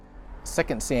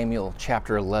2 Samuel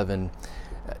chapter 11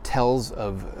 tells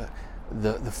of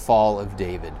the fall of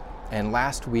David. And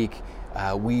last week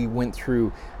we went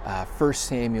through 1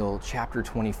 Samuel chapter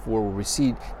 24, where we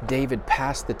see David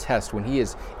pass the test when he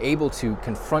is able to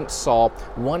confront Saul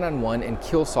one-on-one and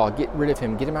kill Saul, get rid of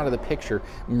him, get him out of the picture,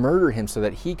 murder him so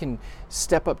that he can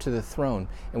step up to the throne.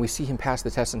 And we see him pass the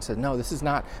test and said, no, this is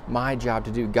not my job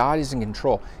to do. God is in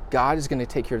control. God is going to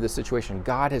take care of this situation.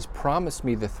 God has promised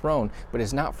me the throne, but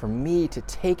it's not for me to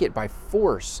take it by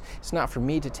force. It's not for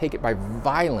me to take it by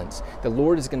violence. The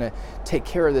Lord is going to take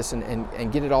care of this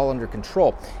and get it all under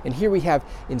control. And here we have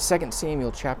in 2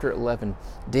 Samuel chapter 11,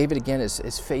 David again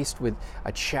is faced with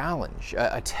a challenge,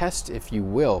 a test, if you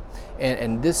will.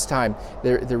 And this time,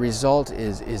 the result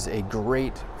is a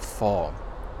great fall.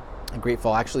 A great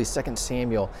fall. Actually, 2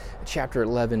 Samuel chapter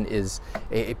 11 is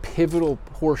a pivotal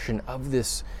portion of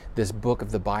this book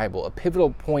of the Bible, a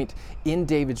pivotal point in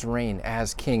David's reign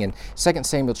as king. And 2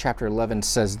 Samuel chapter 11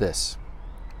 says this.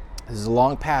 This is a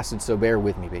long passage, so bear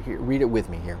with me, but read it with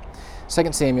me here.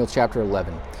 2 Samuel chapter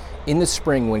 11. In the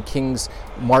spring, when kings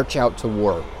march out to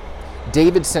war,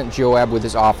 David sent Joab with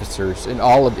his officers and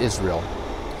all of Israel.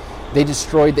 They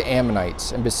destroyed the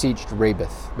Ammonites and besieged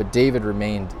Rabbith, but David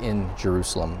remained in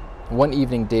Jerusalem. One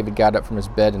evening, David got up from his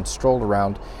bed and strolled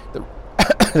around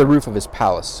the roof of his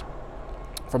palace.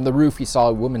 From the roof, he saw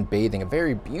a woman bathing, a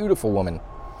very beautiful woman.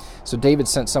 So David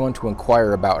sent someone to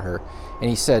inquire about her, and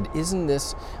he said, "Isn't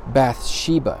this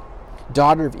Bathsheba,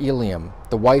 daughter of Eliam,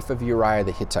 the wife of Uriah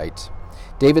the Hittite?"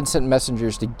 David sent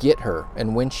messengers to get her,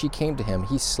 and when she came to him,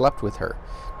 he slept with her.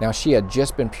 Now she had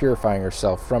just been purifying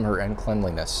herself from her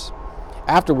uncleanliness.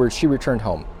 Afterwards, she returned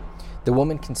home. The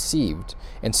woman conceived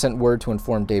and sent word to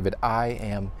inform David, "I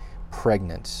am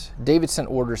pregnant." David sent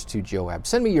orders to Joab,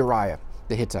 "Send me Uriah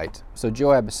the Hittite." So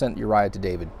Joab sent Uriah to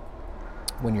David.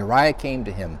 When Uriah came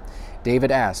to him,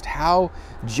 David asked how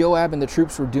Joab and the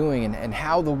troops were doing and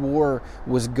how the war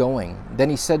was going. Then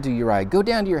he said to Uriah, "Go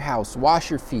down to your house, wash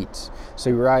your feet."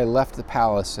 So Uriah left the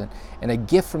palace, and a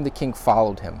gift from the king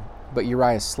followed him. But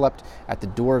Uriah slept at the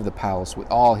door of the palace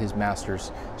with all his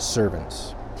master's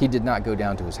servants. He did not go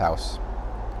down to his house.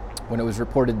 When it was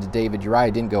reported to David,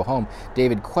 Uriah didn't go home.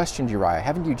 David questioned Uriah,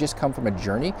 "Haven't you just come from a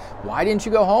journey? Why didn't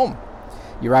you go home?"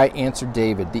 Uriah answered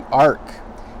David, "The ark,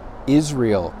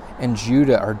 Israel and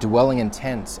Judah are dwelling in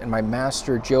tents, and my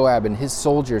master Joab and his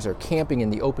soldiers are camping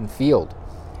in the open field.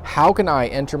 How can I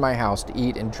enter my house to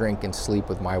eat and drink and sleep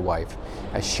with my wife?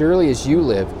 As surely as you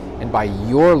live, and by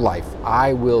your life,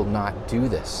 I will not do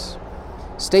this."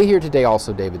 "Stay here today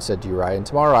also," David said to Uriah, "and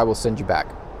tomorrow I will send you back."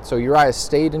 So Uriah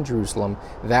stayed in Jerusalem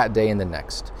that day and the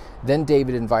next. Then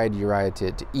David invited Uriah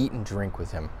to eat and drink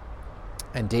with him,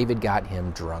 and David got him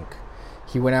drunk.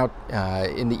 He went out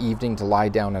in the evening to lie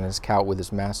down on his couch with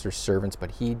his master's servants,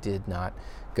 but he did not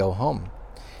go home.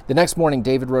 The next morning,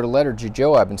 David wrote a letter to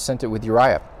Joab and sent it with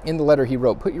Uriah. In the letter he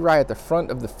wrote, "Put Uriah at the front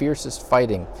of the fiercest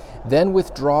fighting, then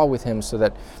withdraw with him so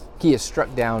that he is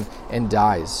struck down and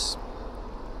dies."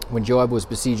 When Joab was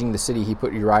besieging the city, he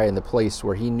put Uriah in the place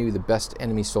where he knew the best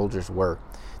enemy soldiers were.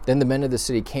 Then the men of the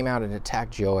city came out and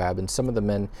attacked Joab, and some of the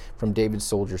men from David's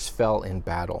soldiers fell in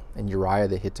battle, and Uriah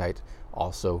the Hittite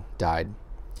also died.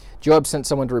 Joab sent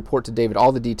someone to report to David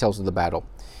all the details of the battle.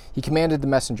 He commanded the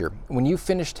messenger, "When you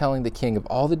finish telling the king of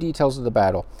all the details of the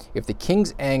battle, if the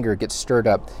king's anger gets stirred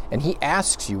up and he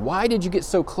asks you, 'Why did you get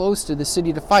so close to the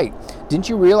city to fight? Didn't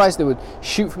you realize they would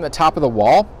shoot from the top of the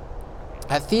wall?'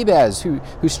 At Thebez,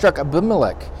 who struck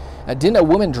Abimelech, didn't a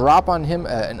woman drop on him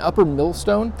an upper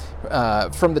millstone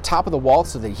from the top of the wall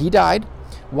so that he died?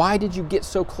 Why did you get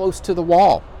so close to the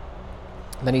wall?"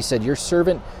 Then he said, "Your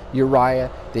servant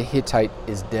Uriah the Hittite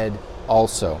is dead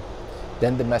also."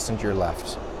 Then the messenger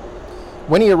left.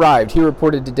 When he arrived, he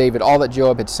reported to David all that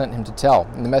Joab had sent him to tell.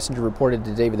 And the messenger reported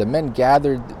to David, "The men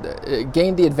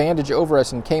gained the advantage over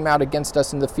us and came out against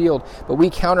us in the field, but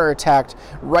we counterattacked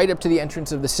right up to the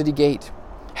entrance of the city gate.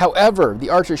 However,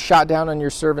 the archers shot down on your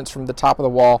servants from the top of the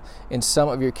wall, and some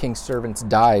of your king's servants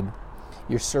died.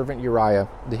 Your servant Uriah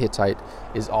the Hittite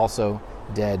is also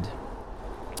dead."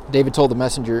 David told the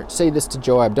messenger, "Say this to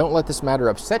Joab, don't let this matter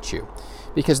upset you,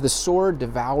 because the sword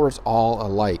devours all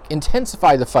alike.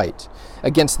 Intensify the fight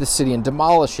against the city and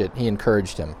demolish it," he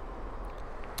encouraged him.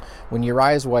 When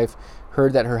Uriah's wife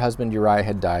heard that her husband Uriah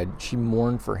had died, she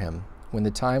mourned for him. When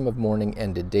the time of mourning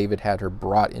ended, David had her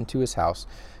brought into his house.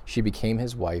 She became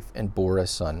his wife and bore a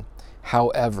son.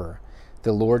 However,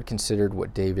 the Lord considered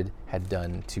what David had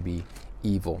done to be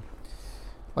evil.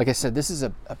 Like I said, this is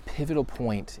a pivotal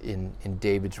point in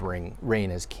David's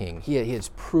reign as king. He has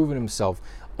proven himself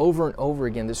over and over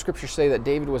again. The scriptures say that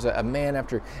David was a man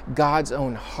after God's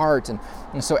own heart. And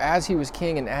so as he was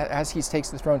king and as he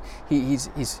takes the throne, he's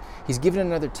given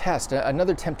another test.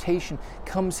 Another temptation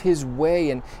comes his way.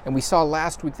 And we saw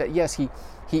last week that, yes, he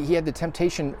had the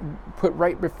temptation put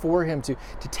right before him to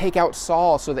take out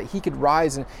Saul so that he could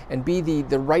rise and be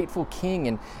the rightful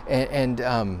king and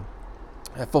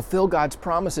fulfill God's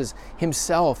promises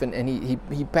himself. And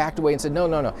he backed away and said,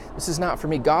 no, this is not for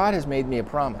me. God has made me a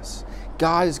promise.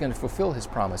 God is going to fulfill his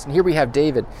promise. And here we have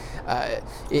David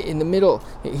in the middle.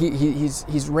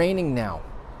 He's reigning now.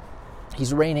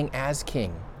 He's reigning as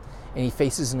king. And he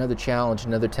faces another challenge,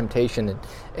 another temptation.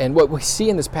 And what we see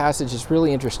in this passage is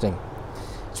really interesting.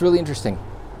 It's really interesting.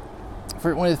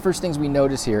 One of the first things we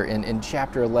notice here in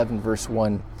chapter 11, verse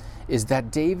 1, is that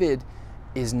David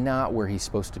is not where he's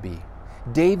supposed to be.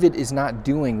 David is not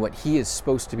doing what he is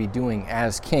supposed to be doing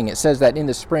as king. It says that in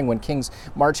the spring, when kings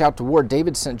march out to war,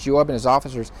 David sent Joab and his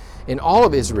officers in all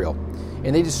of Israel,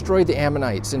 and they destroyed the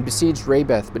Ammonites and besieged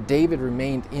Rabbath, but David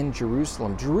remained in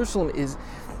Jerusalem. Jerusalem is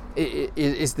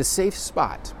the safe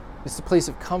spot. It's the place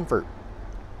of comfort.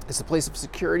 It's the place of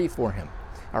security for him.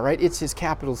 All right, it's his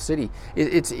capital city.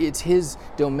 It's his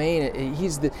domain.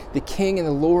 He's the king and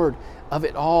the Lord of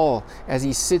it all as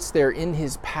he sits there in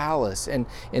his palace. And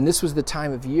this was the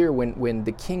time of year when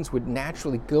the kings would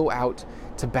naturally go out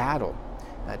to battle,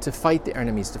 to fight the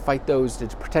enemies, to fight those, to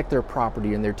protect their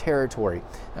property and their territory,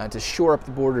 to shore up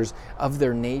the borders of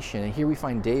their nation. And here we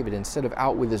find David, instead of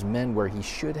out with his men where he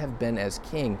should have been as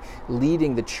king,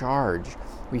 leading the charge,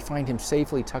 we find him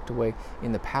safely tucked away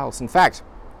in the palace. In fact,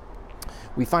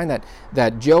 we find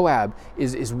that Joab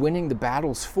is winning the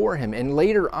battles for him. And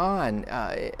later on,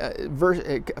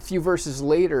 a few verses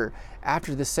later,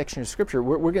 after this section of scripture,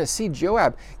 we're going to see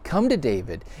Joab come to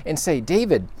David and say,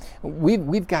 David,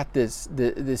 we've got this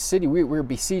city. We're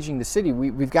besieging the city.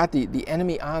 We've got the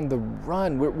enemy on the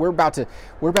run. We're about to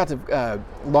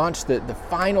launch the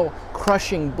final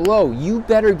crushing blow. You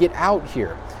better get out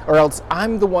here, or else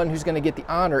I'm the one who's going to get the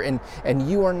honor, and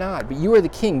you are not. But you are the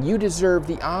king. You deserve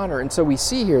the honor. And so we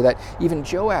see here that even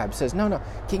Joab says, no,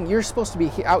 king, you're supposed to be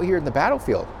out here in the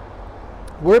battlefield.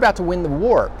 We're about to win the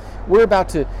war. We're about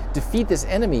to defeat this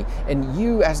enemy, and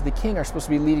you as the king are supposed to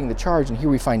be leading the charge. And here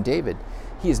we find David.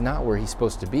 He is not where he's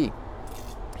supposed to be.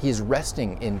 He is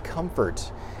resting in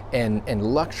comfort and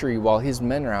luxury while his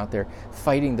men are out there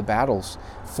fighting the battles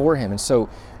for him. And so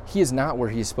he is not where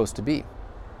he's supposed to be.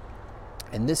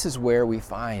 And this is where we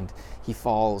find he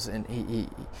falls and he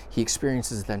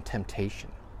experiences the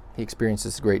temptation. He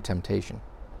experiences great temptation.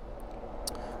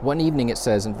 One evening, it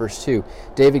says in verse 2,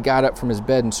 David got up from his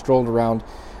bed and strolled around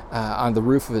on the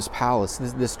roof of his palace.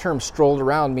 This term strolled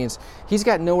around means he's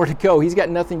got nowhere to go. He's got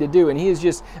nothing to do. And he is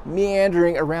just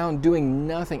meandering around doing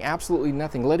nothing, absolutely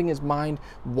nothing, letting his mind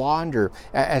wander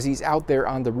as he's out there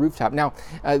on the rooftop. Now,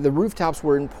 the rooftops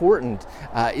were important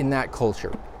in that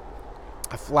culture.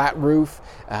 A flat roof,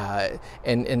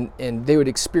 and they would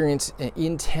experience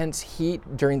intense heat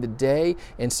during the day,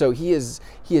 and so he has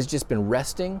just been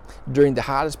resting during the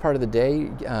hottest part of the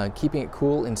day, keeping it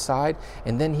cool inside,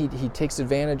 and then he takes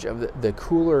advantage of the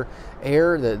cooler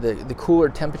air, the cooler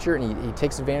temperature, and he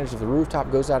takes advantage of the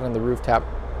rooftop, goes out on the rooftop,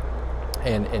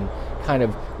 and kind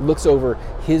of looks over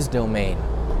his domain,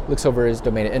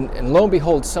 and lo and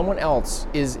behold, someone else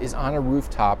is on a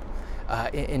rooftop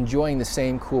enjoying the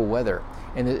same cool weather.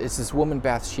 And it's this woman,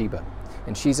 Bathsheba,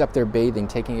 and she's up there bathing,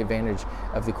 taking advantage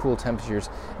of the cool temperatures,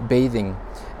 bathing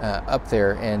up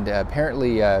there. And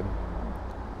apparently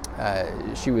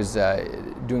she was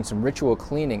doing some ritual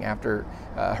cleaning after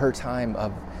her time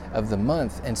of the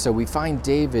month. And so we find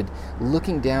David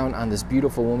looking down on this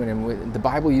beautiful woman, and the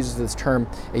Bible uses this term,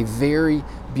 a very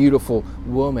beautiful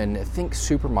woman. Think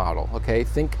supermodel, okay?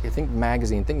 Think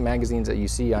magazines that you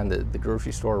see on the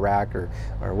grocery store rack or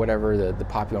whatever, the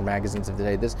popular magazines of the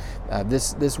day.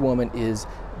 This woman is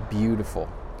beautiful.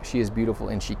 She is beautiful,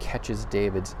 and she catches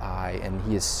David's eye, and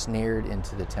he is snared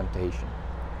into the temptation.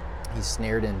 He's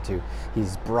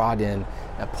brought in,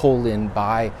 pulled in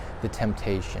by the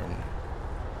temptation.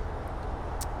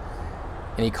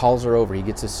 And he calls her over. He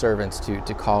gets his servants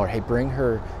to call her. Hey, bring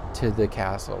her to the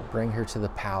castle. Bring her to the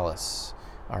palace.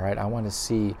 All right, I want to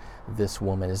see this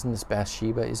woman. Isn't this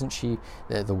Bathsheba? Isn't she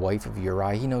the wife of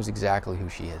Uriah? He knows exactly who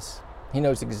she is.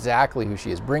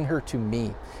 Bring her to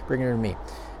me.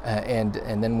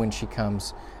 And then when she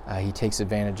comes, he takes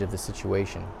advantage of the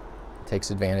situation. Takes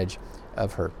advantage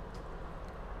of her.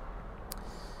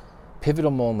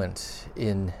 Pivotal moment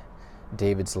in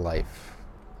David's life.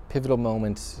 Pivotal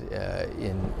moment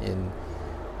in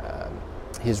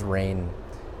his reign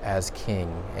as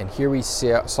king. And here we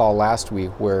saw last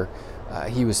week where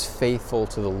he was faithful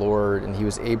to the Lord, and he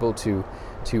was able to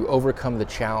overcome the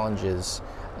challenges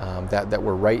that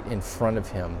were right in front of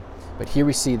him. But here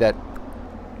we see that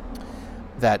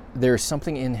there's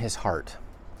something in his heart.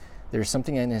 There's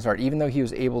something in his heart. Even though he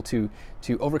was able to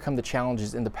overcome the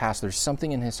challenges in the past, there's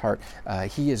something in his heart.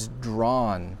 He is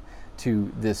drawn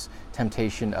to this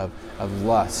temptation of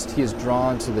lust. He is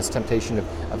drawn to this temptation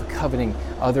of coveting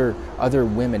other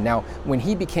women. Now, when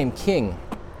he became king,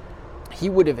 he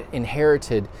would have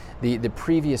inherited the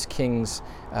previous king's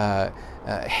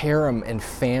harem and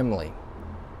family.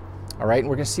 All right, and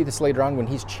we're going to see this later on when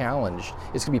he's challenged.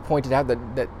 It's going to be pointed out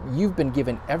that you've been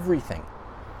given everything.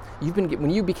 When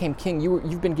you became king,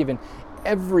 you've been given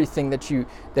everything that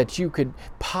you could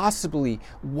possibly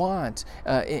want.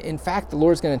 In fact, the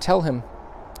Lord's going to tell him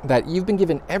that you've been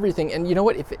given everything, and you know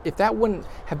what? If that wouldn't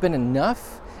have been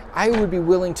enough, I would be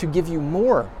willing to give you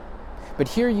more. But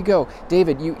here you go,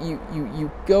 David.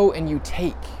 You go and you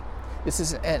take. This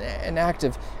is an act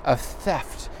of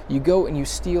theft. You go and you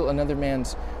steal another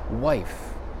man's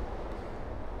wife.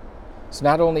 So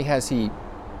not only has he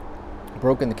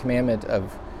broken the commandment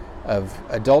of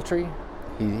adultery,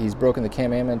 he's broken the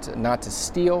commandment not to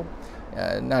steal,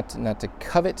 not to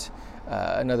covet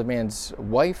another man's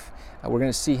wife. We're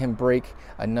going to see him break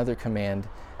another command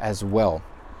as well.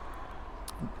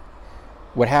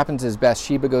 What happens is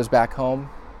Bathsheba goes back home,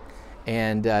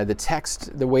 and the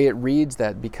text, the way it reads,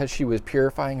 that because she was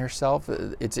purifying herself,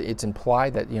 it's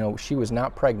implied that she was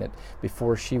not pregnant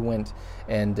before she went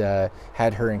and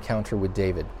had her encounter with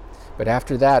David. But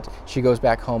after that, she goes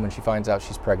back home and she finds out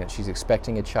she's pregnant. She's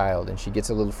expecting a child, and she gets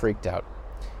a little freaked out.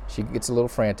 She gets a little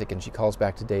frantic, and she calls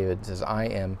back to David and says, I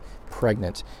am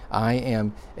pregnant. I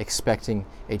am expecting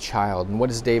a child. And what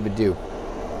does David do?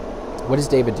 What does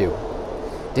David do?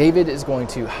 David is going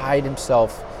to hide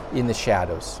himself in the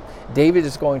shadows. David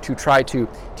is going to try to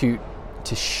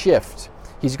shift.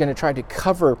 He's going to try to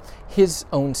cover his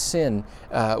own sin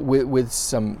with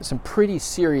some pretty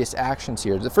serious actions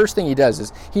here. The first thing he does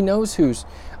is he knows whose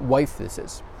wife this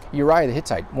is. Uriah the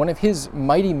Hittite, one of his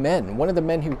mighty men, one of the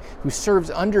men who serves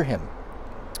under him,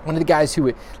 one of the guys who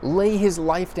would lay his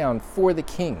life down for the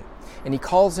king. And he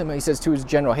calls him, and he says to his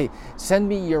general, hey, send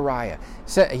me Uriah.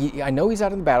 I know he's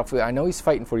out on the battlefield. I know he's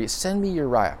fighting for you. Send me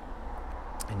Uriah.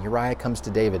 And Uriah comes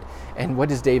to David. And what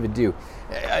does David do?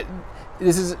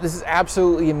 This is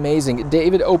absolutely amazing.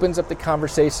 David opens up the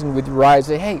conversation with Uriah and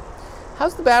says, hey,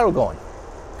 how's the battle going?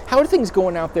 How are things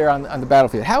going out there on the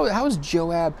battlefield? How is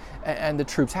Joab and the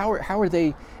troops? How are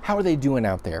they doing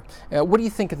out there? What do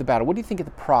you think of the battle? What do you think of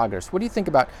the progress? What do you think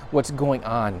about what's going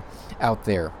on out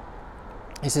there?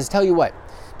 He says, tell you what,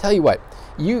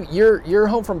 you're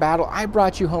home from battle. I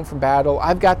brought you home from battle.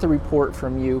 I've got the report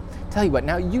from you. Tell you what,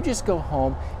 now you just go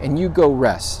home and you go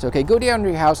rest. Okay, go down to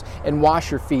your house and wash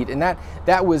your feet. And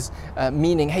that was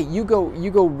meaning, hey, you go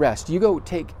rest. You go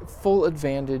take full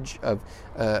advantage of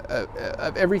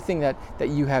everything that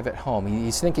you have at home.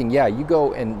 He's thinking, yeah, you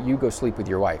go sleep with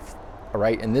your wife. All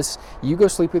right, and you go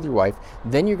sleep with your wife.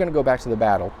 Then you're going to go back to the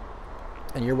battle.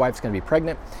 And your wife's going to be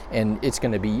pregnant, and it's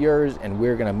going to be yours, and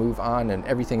we're going to move on, and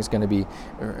everything's going to be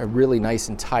really nice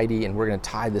and tidy, and we're going to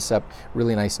tie this up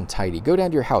really nice and tidy. Go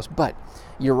down to your house. But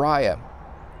Uriah,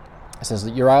 it says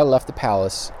that Uriah left the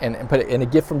palace, and a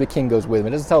gift from the king goes with him.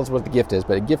 It doesn't tell us what the gift is,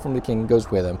 but a gift from the king goes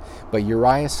with him. But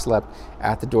Uriah slept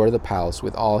at the door of the palace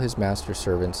with all his master's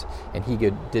servants, and he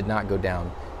did not go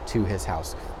down to his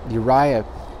house. Uriah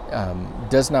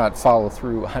does not follow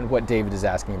through on what David is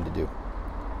asking him to do.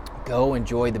 Go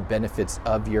enjoy the benefits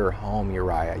of your home,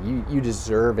 Uriah. You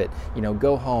deserve it.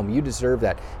 Go home. You deserve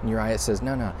that. And Uriah says,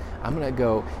 no, I'm going to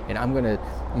go, and I'm going to,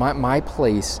 my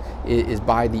place is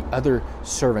by the other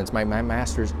servants, my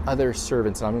master's other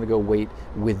servants, and I'm going to go wait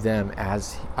with them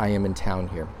as I am in town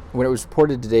here. When it was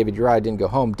reported to David, Uriah didn't go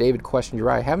home. David questioned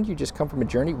Uriah, haven't you just come from a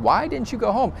journey? Why didn't you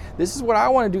go home? This is what I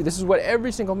want to do. This is what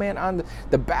every single man on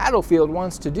the battlefield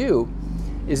wants to do,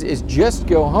 is just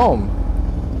go home.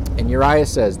 And Uriah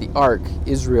says, the ark,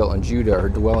 Israel and Judah are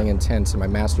dwelling in tents, and my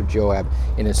master Joab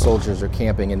and his soldiers are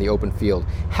camping in the open field.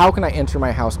 How can I enter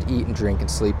my house to eat and drink and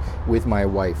sleep with my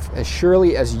wife? As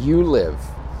surely as you live,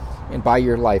 and by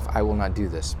your life, I will not do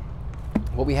this.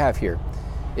 What we have here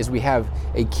is we have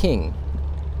a king,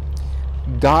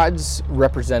 God's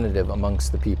representative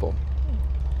amongst the people.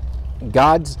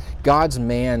 God's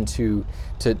man to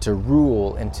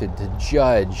rule and to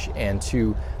judge and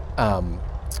to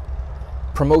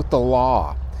promote the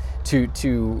law, to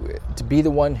be the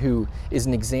one who is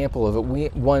an example of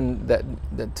it, one that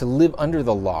to live under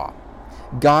the law.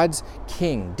 God's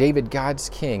king, David, God's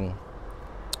king,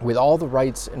 with all the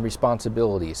rights and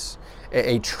responsibilities,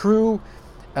 a true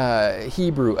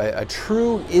Hebrew, a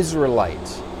true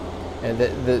Israelite, and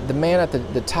the man at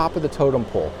the top of the totem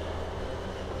pole,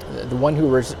 the one who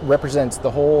represents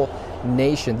the whole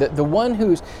nation, the one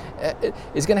who's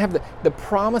is going to have the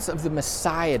promise of the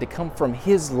Messiah to come from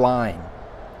his line.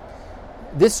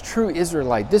 This true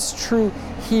Israelite, this true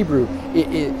Hebrew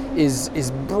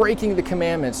is breaking the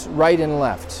commandments right and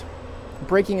left,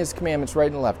 breaking his commandments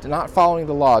right and left, not following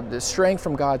the law, straying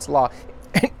from God's law.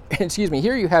 Excuse me,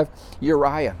 here you have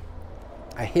Uriah,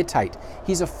 a Hittite.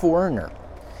 He's a foreigner.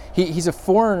 He's a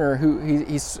foreigner who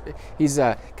he's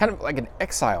kind of like an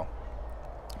exile,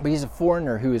 but he's a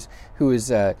foreigner who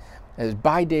is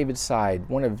by David's side,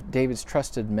 one of David's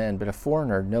trusted men, but a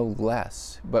foreigner no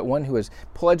less, but one who has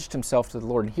pledged himself to the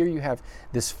Lord. And here you have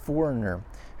this foreigner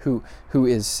who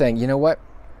is saying, you know what?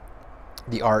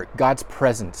 God's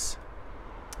presence,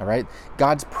 all right?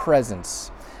 God's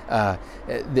presence.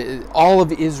 All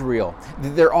of Israel,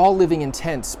 they're all living in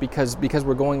tents because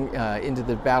we're going into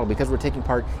the battle, because we're taking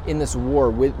part in this war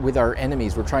with our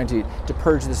enemies. We're trying to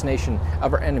purge this nation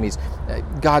of our enemies.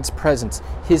 God's presence,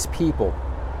 his people,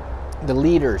 the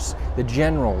leaders, the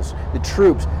generals, the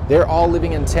troops, they're all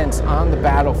living in tents on the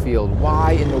battlefield.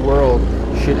 Why in the world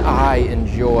should I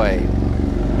enjoy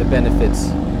the benefits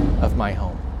of my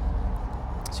home?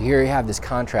 So here you have this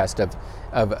contrast of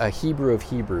a Hebrew of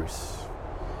Hebrews,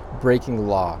 breaking the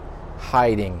law,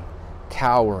 hiding,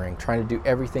 cowering, trying to do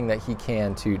everything that he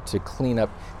can to clean up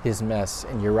his mess.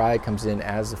 And Uriah comes in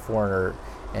as a foreigner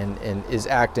and is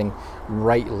acting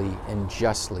rightly and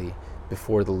justly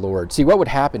before the Lord. See, what would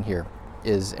happen here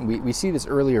is, and we see this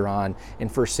earlier on in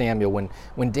 1 Samuel,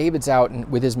 when David's out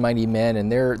with his mighty men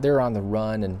and they're on the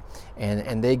run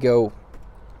and they go,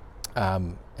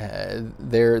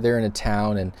 they're in a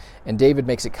town, and David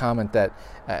makes a comment that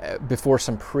before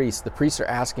some priests, the priests are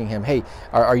asking him, hey,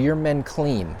 are your men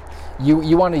clean?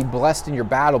 You want to be blessed in your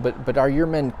battle, but are your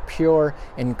men pure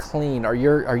and clean? Are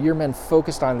your men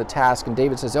focused on the task? And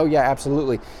David says, oh yeah,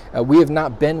 absolutely. We have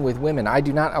not been with women. I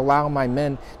do not allow my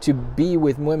men to be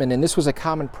with women. And this was a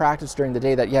common practice during the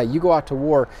day, that you go out to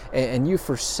war and you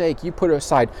put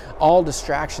aside all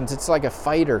distractions. It's like a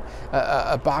fighter,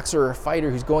 a boxer or a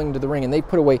fighter who's going into the ring, and they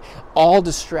put away all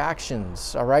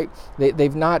distractions. All right,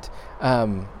 they've not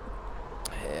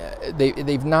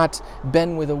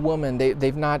been with a woman.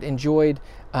 They've not enjoyed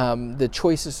the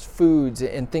choicest foods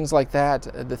and things like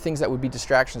that, the things that would be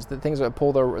distractions, the things that would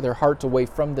pull their hearts away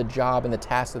from the job and the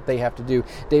task that they have to do.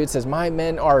 David says, my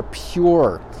men are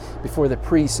pure before the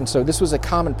priests. And so this was a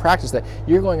common practice, that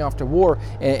you're going off to war,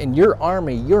 and your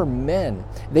army, your men,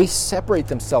 they separate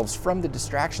themselves from the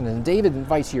distractions. And David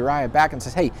invites Uriah back and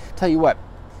says, hey, tell you what,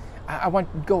 I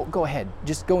want, go ahead,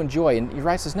 just go enjoy. And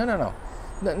Uriah says, no,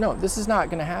 this is not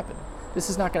going to happen. This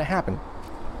is not going to happen.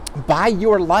 By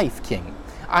your life, King,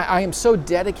 I am so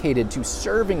dedicated to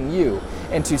serving you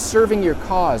and to serving your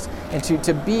cause and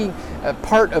to being a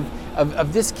part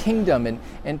of this kingdom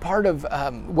and part of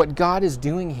what God is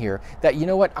doing here, that, you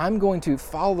know what, I'm going to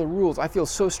follow the rules. I feel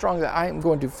so strong that I am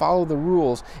going to follow the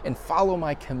rules and follow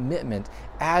my commitment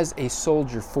as a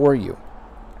soldier for you.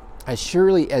 As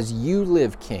surely as you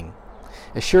live, King,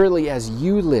 as surely as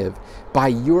you live, by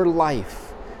your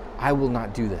life, I will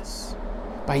not do this.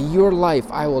 By your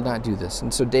life, I will not do this.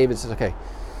 And so David says, okay,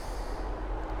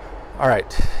 all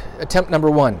right, attempt number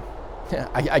one.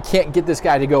 I can't get this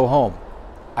guy to go home.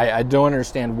 I don't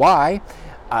understand why.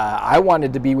 I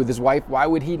wanted to be with his wife. Why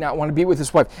would he not want to be with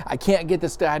his wife? I can't get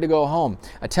this guy to go home.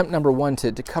 Attempt number one,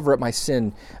 to cover up my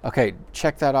sin. Okay,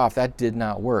 check that off. That did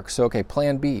not work. So, okay,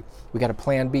 plan B. We got a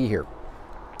plan B here.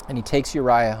 And he takes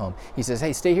Uriah home. He says,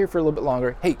 hey, stay here for a little bit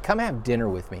longer. Hey, come have dinner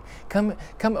with me. Come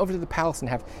over to the palace and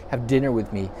have dinner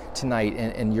with me tonight.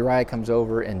 And Uriah comes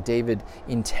over, and David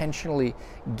intentionally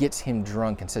gets him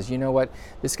drunk and says, you know what?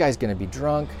 This guy's going to be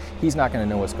drunk. He's not going to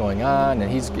know what's going on.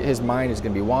 And his mind is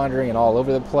going to be wandering and all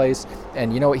over the place.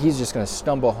 And you know what? He's just going to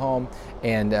stumble home,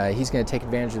 and he's going to take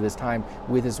advantage of this time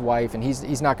with his wife. And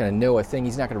he's not going to know a thing.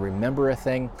 He's not going to remember a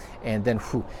thing. And then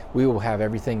we will have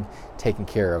everything taken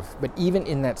care of. But even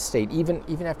in that state,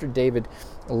 even after David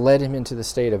led him into the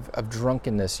state of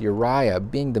drunkenness, Uriah,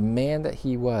 being the man that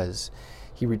he was,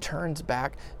 he returns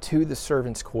back to the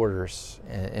servants' quarters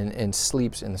and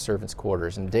sleeps in the servants'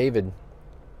 quarters. And David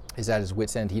is at his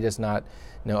wit's end. He does not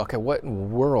know, okay, what in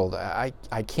the world? I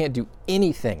can't do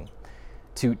anything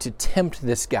to tempt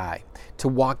this guy to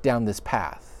walk down this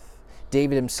path.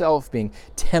 David himself being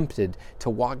tempted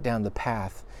to walk down the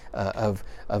path of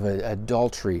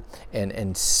adultery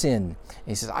and sin. And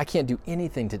he says, I can't do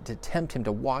anything to tempt him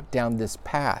to walk down this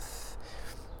path.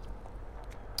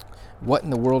 What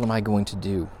in the world am I going to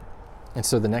do? And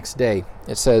so the next day,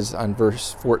 it says on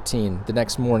verse 14, the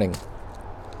next morning,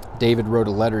 David wrote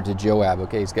a letter to Joab.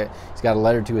 Okay, he's got a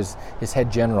letter to his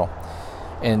head general,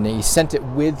 and he sent it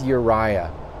with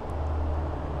Uriah.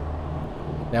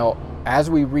 Now, as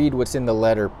we read what's in the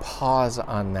letter, pause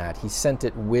on that. He sent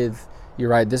it with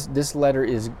Uriah. This letter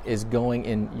is going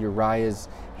in Uriah's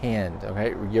hand.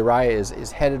 Okay, Uriah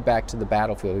is headed back to the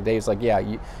battlefield. David's like, yeah,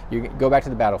 you go back to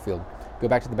the battlefield. Go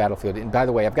back to the battlefield. And by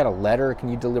the way, I've got a letter. Can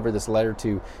you deliver this letter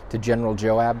to General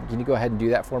Joab? Can you go ahead and do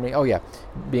that for me? Oh yeah,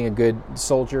 being a good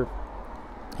soldier,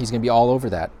 he's going to be all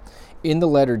over that. In the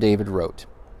letter, David wrote,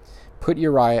 "Put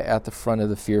Uriah at the front of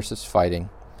the fiercest fighting,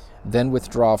 then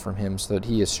withdraw from him so that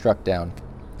he is struck down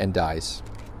and dies."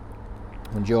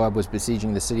 When Joab was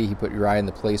besieging the city, he put Uriah in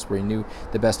the place where he knew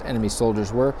the best enemy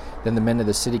soldiers were. Then the men of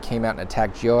the city came out and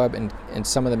attacked Joab, and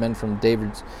some of the men from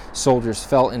David's soldiers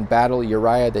fell in battle.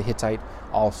 Uriah the Hittite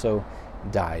also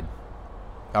died.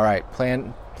 All right,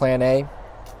 plan A.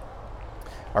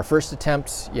 Our first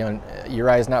attempt,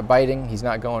 Uriah's not biting. He's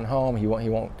not going home. He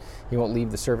won't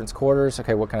leave the servants' quarters.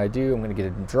 Okay, what can I do? I'm going to get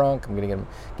him drunk. I'm going to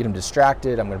get him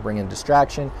distracted. I'm going to bring in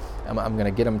distraction. I'm going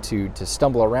to get him to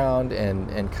stumble around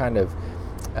and kind of,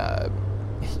 let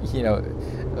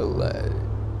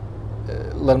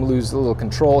him lose a little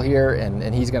control here,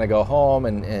 and he's going to go home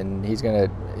and he's going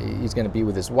to be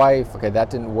with his wife. Okay, that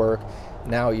didn't work.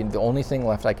 Now the only thing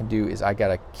left I can do is I got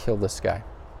to kill this guy.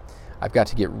 I've got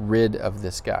to get rid of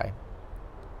this guy.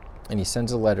 And he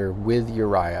sends a letter with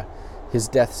Uriah, his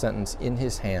death sentence in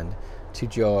his hand, to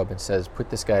Joab and says,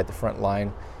 put this guy at the front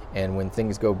line, and when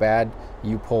things go bad,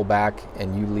 you pull back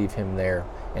and you leave him there,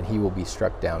 and he will be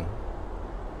struck down.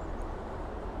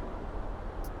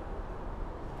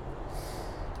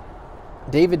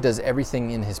 David does everything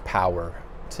in his power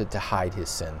to hide his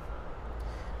sin.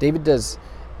 David does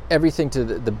everything to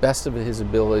the best of his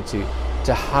ability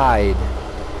to hide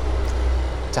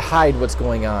what's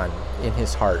going on in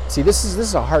his heart. See, this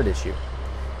is a heart issue.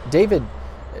 David,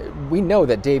 we know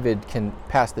that David can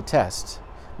pass the test.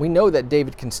 We know that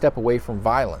David can step away from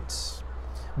violence.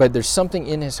 But there's something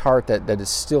in his heart that is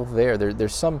still there.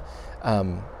 There's something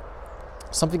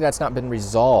that's not been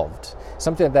resolved.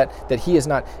 Something that he has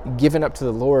not given up to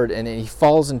the Lord, and he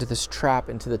falls into this trap,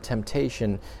 into the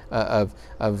temptation of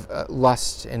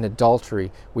lust and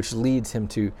adultery, which leads him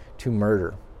to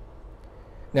murder.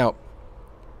 Now,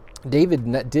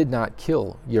 David did not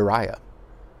kill Uriah,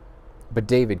 but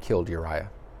David killed Uriah.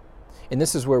 And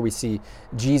this is where we see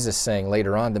Jesus saying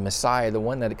later on, the Messiah, the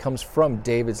one that comes from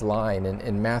David's line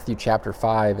in Matthew chapter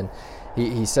 5. And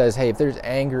he says, hey, if there's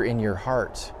anger in your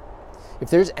heart,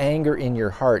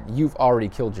 you've already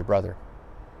killed your brother.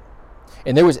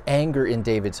 And there was anger in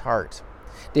David's heart.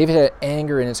 David had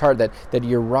anger in his heart that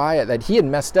Uriah, that he had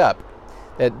messed up,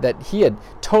 that he had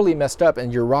totally messed up,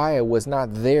 and Uriah was not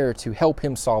there to help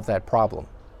him solve that problem.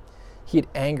 He had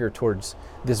anger towards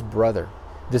this brother,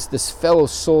 this fellow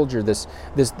soldier, this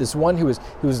one who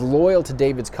was loyal to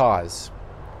David's cause.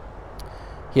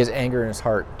 He has anger in his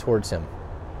heart towards him.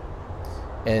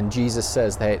 And Jesus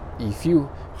says that if you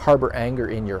harbor anger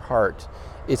in your heart,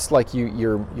 it's like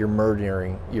you're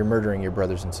murdering your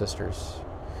brothers and sisters.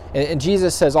 And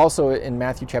Jesus says also in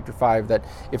Matthew chapter 5 that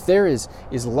if there is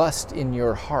lust in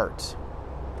your heart,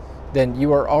 then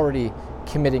you are already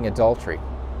committing adultery.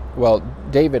 Well,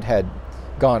 David had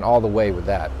gone all the way with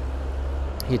that.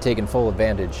 He had taken full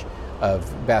advantage of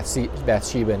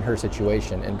Bathsheba and her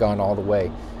situation and gone all the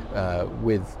way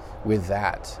with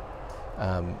that.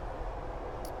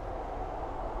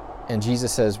 And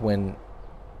Jesus says when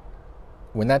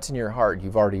that's in your heart,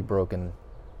 you've already broken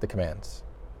the commands.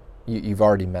 You've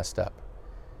already messed up.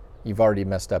 You've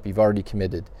already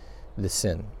committed the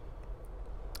sin.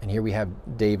 And here we have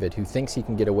David, who thinks he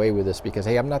can get away with this because,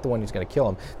 hey, I'm not the one who's going to kill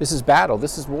him. This is battle.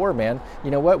 This is war, man.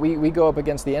 You know what? We go up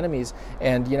against the enemies,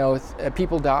 and,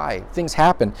 people die. Things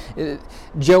happen.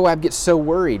 Joab gets so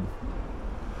worried.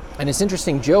 And it's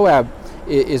interesting, Joab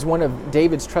is one of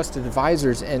David's trusted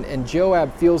advisors, and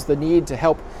Joab feels the need to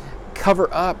help cover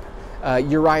up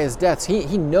Uriah's deaths.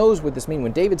 He knows what this means.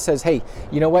 When David says, hey,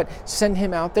 you know what? Send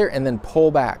him out there and then pull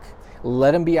back.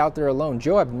 Let him be out there alone.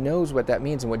 Joab knows what that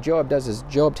means. And what Joab does is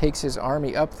Joab takes his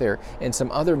army up there, and some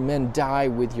other men die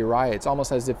with Uriah. It's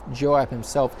almost as if Joab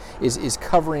himself is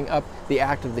covering up the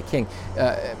act of the king,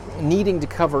 needing to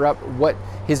cover up what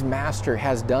his master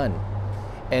has done.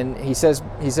 And he says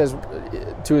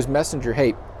to his messenger,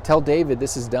 hey, tell David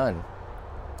this is done.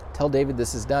 Tell David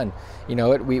this is done. You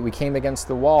know, we came against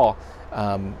the wall,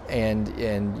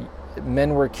 and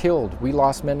men were killed. We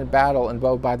lost men in battle, and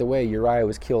by the way, Uriah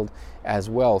was killed as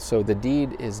well. So the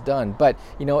deed is done. But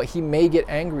you know, he may get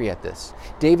angry at this.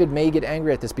 David may get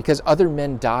angry at this because other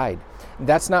men died.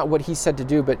 That's not what he said to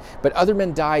do, but other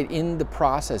men died in the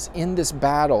process, in this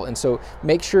battle. And so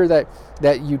make sure that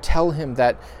you tell him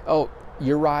that, oh,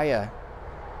 Uriah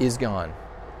is gone.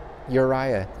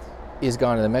 Uriah is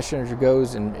gone. And the messenger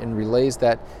goes and relays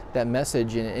that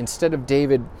message. And instead of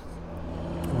David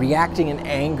reacting in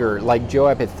anger like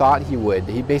Joab had thought he would,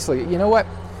 he basically, you know what?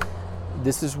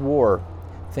 This is war.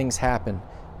 Things happen.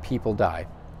 People die.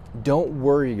 Don't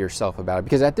worry yourself about it.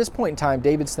 Because at this point in time,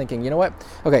 David's thinking, you know what?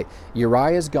 Okay,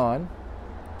 Uriah's gone.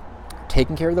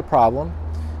 Taking care of the problem.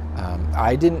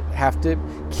 I didn't have to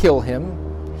kill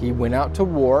him. He went out to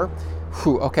war.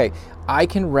 Whew, okay, I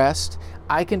can rest.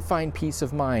 I can find peace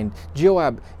of mind.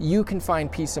 Joab, you can find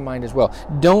peace of mind as well.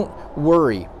 Don't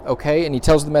worry, okay? And he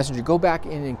tells the messenger, go back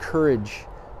and encourage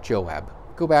Joab.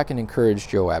 Go back and encourage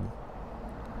Joab.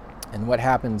 And what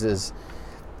happens is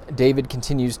David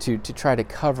continues to try to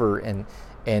cover and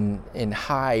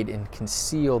hide and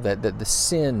conceal that the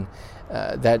sin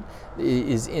that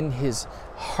is in his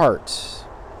heart.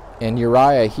 And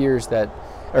Uriah hears that,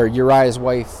 or Uriah's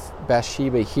wife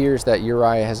Bathsheba hears that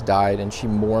Uriah has died, and she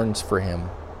mourns for him.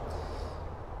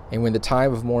 And when the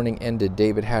time of mourning ended,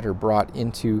 David had her brought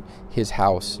into his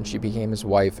house, and she became his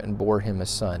wife and bore him a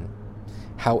son.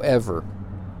 However,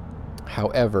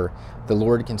 the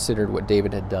Lord considered what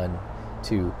David had done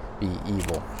to be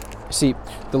evil. See,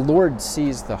 the Lord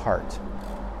sees the heart.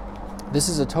 This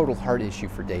is a total heart issue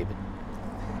for David.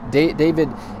 David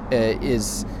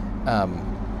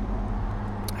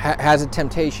has a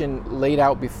temptation laid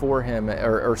out before him,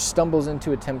 or stumbles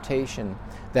into a temptation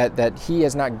that he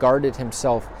has not guarded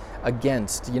himself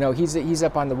against. You know, he's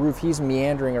up on the roof, he's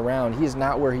meandering around, he is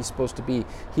not where he's supposed to be,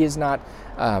 he is not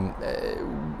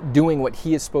doing what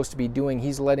he is supposed to be doing.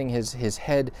 He's letting his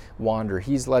head wander,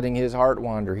 he's letting his heart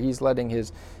wander, he's letting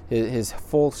his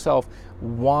full self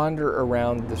wander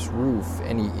around this roof,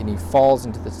 and he falls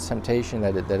into this temptation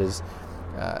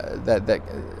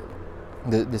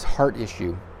this heart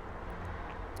issue.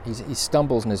 He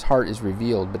stumbles and his heart is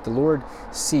revealed, but the Lord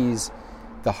sees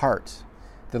the heart.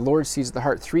 The Lord sees the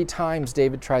heart. 3 times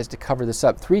David tries to cover this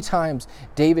up. 3 times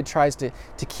David tries to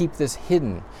keep this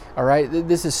hidden. All right?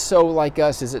 This is so like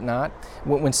us, is it not?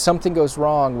 When something goes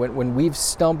wrong, when we've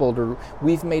stumbled or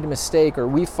we've made a mistake or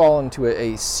we've fallen into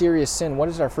a serious sin, what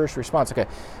is our first response? Okay,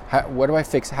 what do I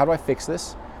fix? How do I fix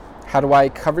this? How do I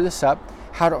cover this up?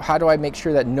 How do I make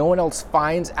sure that no one else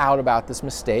finds out about this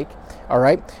mistake? All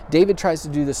right? David tries to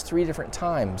do this 3 different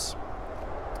times,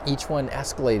 each one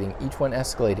escalating.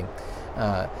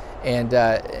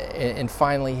 And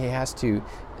finally he has to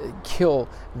kill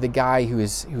the guy who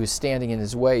is standing in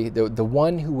his way, the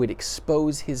one who would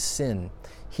expose his sin.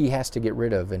 He has to get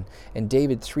rid of. And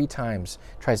David 3 times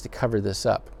tries to cover this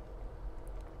up.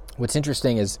 What's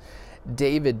interesting is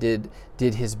David did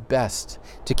his best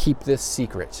to keep this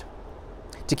secret,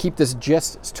 to keep this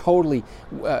just totally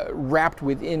wrapped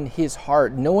within his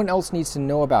heart. No one else needs to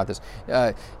know about this.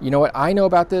 You know what? I know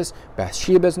about this.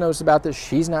 Bathsheba knows about this.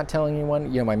 She's not telling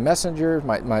anyone. You know, my messenger,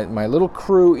 my little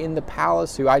crew in the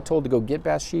palace who I told to go get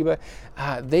Bathsheba,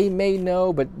 they may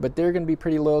know, but they're going to be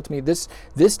pretty loyal to me. This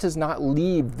does not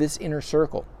leave this inner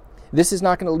circle. This is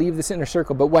not going to leave this inner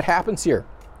circle. But what happens here?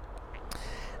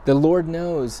 The Lord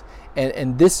knows.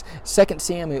 And this 2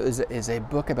 Samuel is a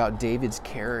book about David's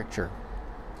character.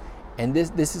 And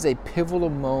this is a pivotal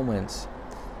moment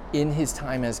in his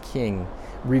time as king,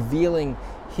 revealing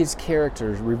his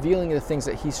characters, revealing the things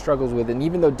that he struggles with. And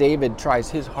even though David tries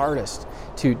his hardest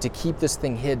to keep this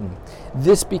thing hidden,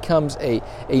 this becomes a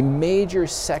major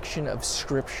section of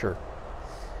Scripture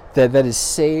that is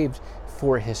saved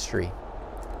for history.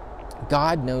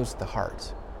 God knows the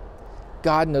heart.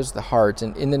 God knows the heart.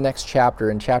 And in the next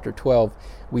chapter, in chapter 12,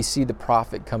 we see the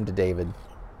prophet come to David.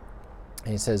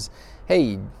 And he says,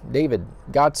 hey, David,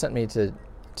 God sent me to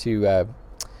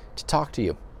talk to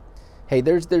you. Hey,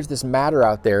 there's this matter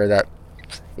out there that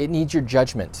it needs your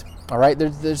judgment. All right,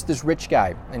 there's this rich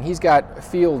guy, and he's got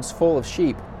fields full of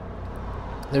sheep.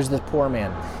 There's this poor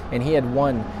man, and he had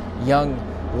one young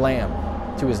lamb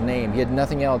to his name. He had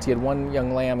nothing else. He had one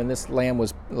young lamb, and this lamb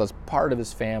was part of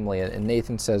his family. And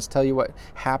Nathan says, tell you what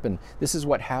happened. This is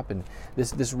what happened.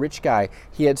 This rich guy,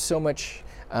 he had so much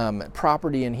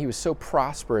property, and he was so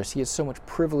prosperous. He had so much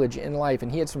privilege in life,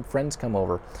 and he had some friends come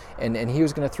over, and he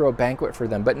was going to throw a banquet for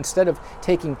them. But instead of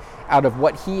taking out of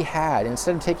what he had,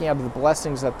 instead of taking out of the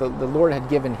blessings that the Lord had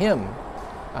given him,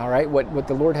 all right, what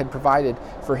the Lord had provided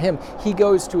for him. He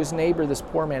goes to his neighbor, this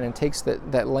poor man, and takes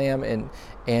that lamb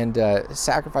and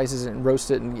sacrifices it and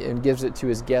roasts it and gives it to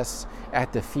his guests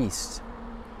at the feast.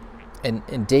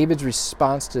 And David's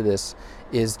response to this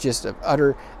is just of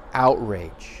utter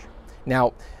outrage.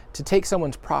 Now, to take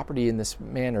someone's property in this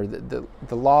manner,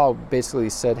 the law basically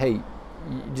said, hey,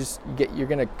 you're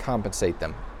going to compensate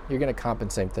them. You're going to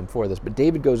compensate them for this. But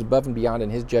David goes above and beyond in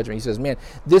his judgment. He says, man,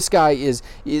 this guy is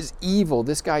evil.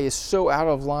 This guy is so out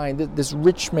of line. This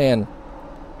rich man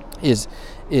is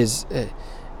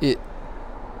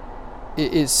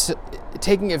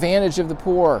taking advantage of the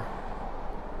poor.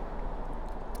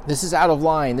 This is out of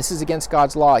line. This is against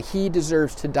God's law. He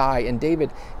deserves to die. And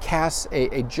David casts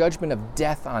a judgment of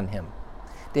death on him.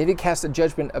 David casts a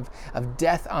judgment of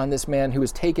death on this man who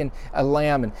has taken a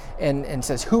lamb and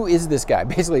says, who is this guy?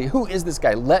 Basically, who is this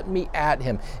guy? Let me at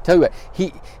him. Tell you what,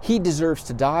 he deserves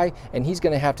to die, and he's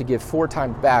going to have to give 4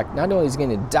 times back. Not only is he going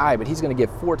to die, but he's going to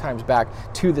give 4 times back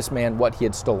to this man what he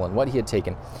had stolen, what he had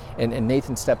taken. And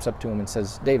Nathan steps up to him and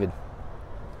says, David,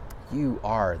 you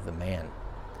are the man.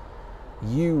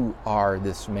 You are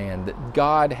this man, that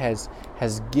God has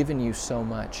given you so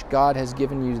much. God has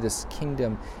given you this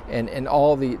kingdom and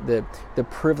all the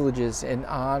privileges and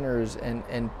honors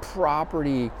and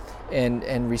property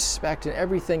and respect and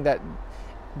everything that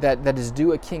is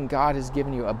due a king. God has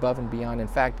given you above and beyond. In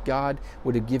fact, God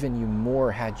would have given you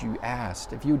more had you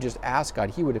asked. If you would just ask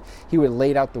God, He would have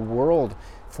laid out the world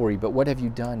for you. But what have you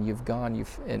done? You've gone,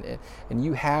 and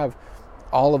you have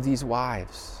all of these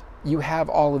wives. You have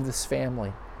all of this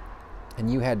family,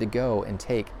 and you had to go and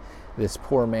take this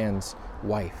poor man's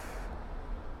wife.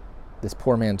 This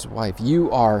poor man's wife. You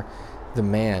are the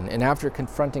man. And after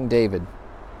confronting David,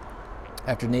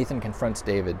 after Nathan confronts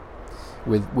David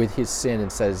with his sin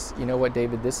and says, you know what,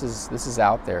 David, this is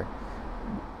out there.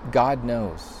 God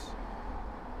knows.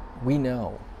 We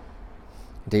know.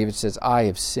 David says, I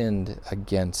have sinned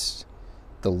against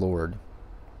the Lord.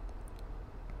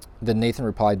 Then Nathan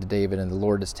replied to David, and the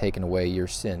Lord has taken away your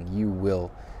sin. You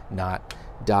will not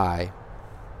die.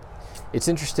 It's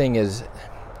interesting is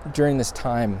during this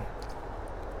time,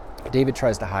 David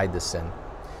tries to hide this sin.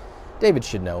 David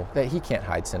should know that he can't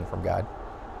hide sin from God.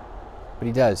 But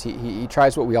he does. He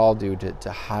tries what we all do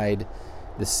to hide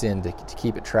the sin, to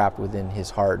keep it trapped within his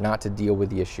heart, not to deal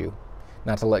with the issue,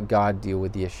 not to let God deal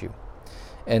with the issue.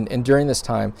 And during this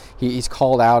time, he's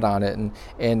called out on it.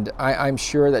 And I'm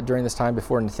sure that during this time,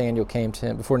 before Nathan came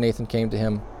to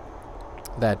him,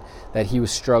 that he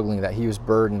was struggling, that he was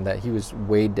burdened, that he was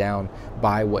weighed down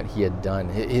by what he had done.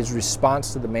 His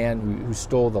response to the man who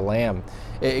stole the lamb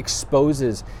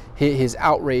exposes his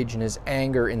outrage and his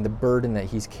anger and the burden that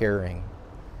he's carrying.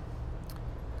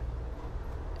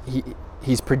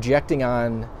 He's projecting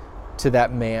on to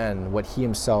that man what he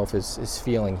himself is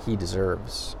feeling he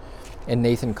deserves. And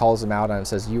Nathan calls him out on it and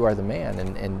says, you are the man.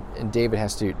 And David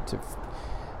has to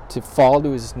fall to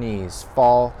his knees,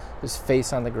 fall his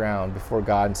face on the ground before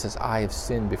God and says, I have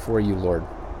sinned before you, Lord.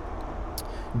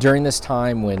 During this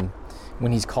time when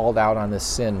he's called out on this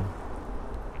sin,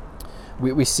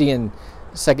 we see in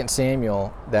 2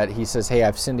 Samuel that he says, hey,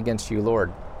 I've sinned against you,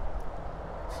 Lord.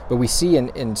 But we see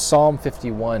in Psalm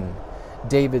 51,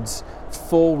 David's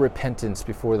full repentance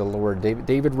before the Lord.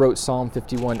 David wrote Psalm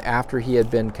 51 after he had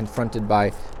been confronted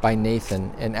by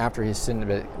Nathan and after his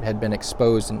sin had been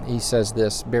exposed. And he says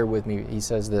this, bear with me, he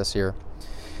says this here.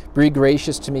 Be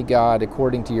gracious to me, God,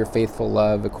 according to your faithful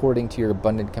love, according to your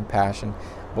abundant compassion.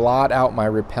 Blot out my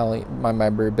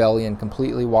rebellion,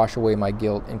 completely wash away my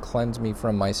guilt, and cleanse me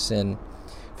from my sin.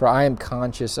 For I am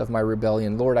conscious of my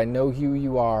rebellion. Lord, I know who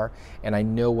you are, and I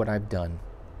know what I've done.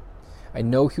 I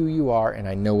know who you are, and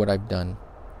I know what I've done.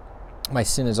 My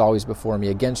sin is always before me.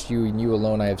 Against you and you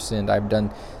alone I have sinned. I have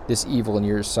done this evil in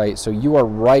your sight. So you are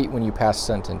right when you pass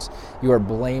sentence. You are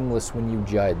blameless when you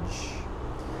judge.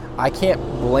 I can't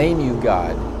blame you,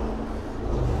 God,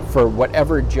 for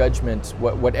whatever judgment,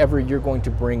 whatever you're going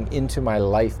to bring into my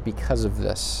life because of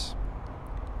this.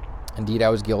 Indeed, I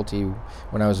was guilty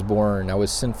when I was born. I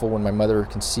was sinful when my mother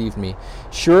conceived me.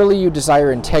 Surely you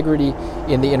desire integrity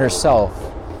in the inner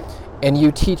self, and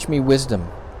you teach me wisdom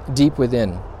deep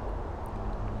within.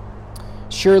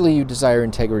 Surely you desire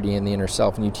integrity in the inner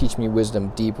self, and you teach me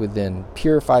wisdom deep within.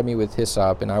 Purify me with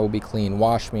hyssop, and I will be clean.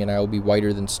 Wash me, and I will be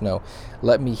whiter than snow.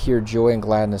 Let me hear joy and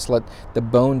gladness. Let the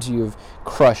bones you have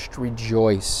crushed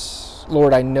rejoice.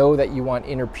 Lord, I know that you want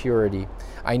inner purity.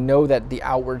 I know that the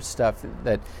outward stuff,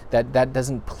 that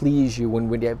doesn't please you when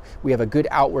we have a good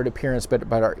outward appearance,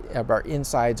 but our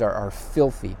insides are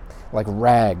filthy, like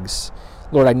rags.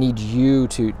 Lord, I need you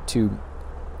to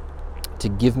to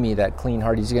give me that clean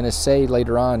heart. He's going to say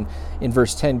later on in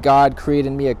verse 10, God, create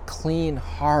in me a clean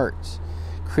heart.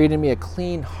 Create in me a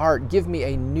clean heart. Give me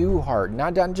a new heart.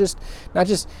 Not just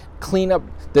clean up.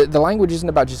 The language isn't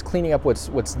about just cleaning up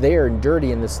what's there and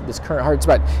dirty in this current heart. It's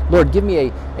about, Lord, give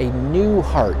me a new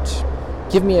heart.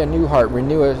 Give me a new heart.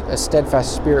 Renew a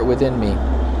steadfast spirit within me.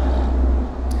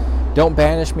 Don't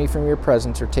banish me from your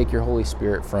presence or take your Holy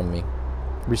Spirit from me.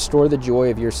 Restore the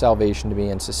joy of your salvation to me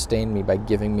and sustain me by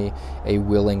giving me a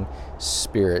willing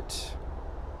spirit.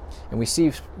 And we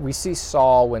see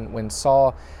Saul, when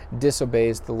Saul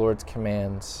disobeys the Lord's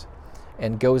commands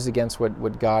and goes against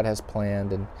what God has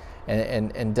planned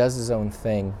and does his own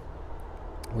thing.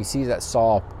 We see that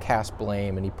Saul casts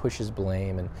blame and he pushes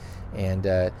blame and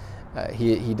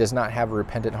he does not have a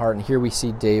repentant heart. And here we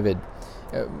see David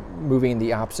moving in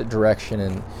the opposite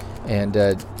direction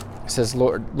and says,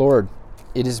 Lord,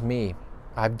 it is me.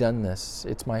 I've done this.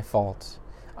 It's my fault.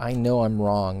 I know I'm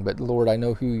wrong, but Lord, I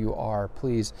know who you are.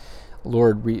 Please,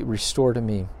 Lord, restore to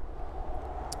me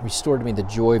the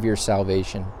joy of your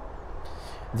salvation.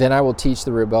 Then I will teach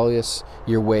the rebellious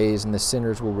your ways, and the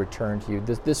sinners will return to you.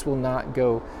 This will not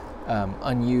go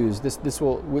unused. This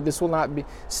will not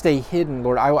stay hidden,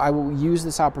 Lord. I will use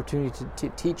this opportunity to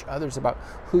teach others about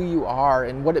who you are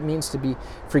and what it means to be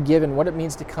forgiven, what it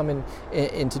means to come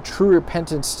into true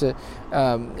repentance to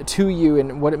you,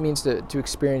 and what it means to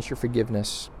experience your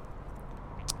forgiveness.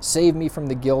 Save me from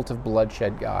the guilt of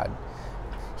bloodshed, God.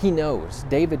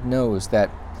 David knows that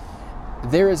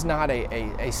there is not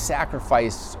a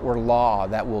sacrifice or law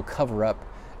that will cover up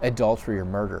adultery or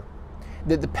murder.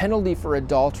 That the penalty for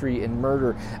adultery and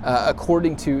murder,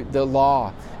 according to the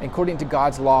law, according to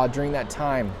God's law during that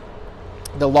time,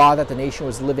 the law that the nation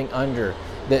was living under,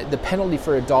 the penalty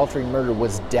for adultery and murder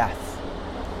was death.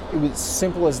 It was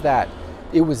simple as that.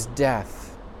 It was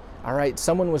death. All right,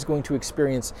 someone was going to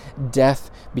experience death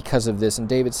because of this. And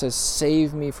David says,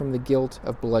 save me from the guilt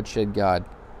of bloodshed, God.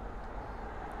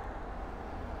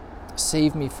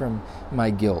 Save me from my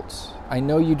guilt. I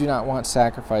know you do not want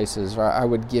sacrifices, or I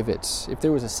would give it. If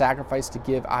there was a sacrifice to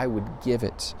give, I would give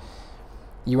it.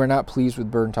 You are not pleased with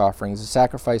burnt offerings. A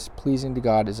sacrifice pleasing to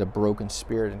God is a broken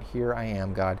spirit, and here I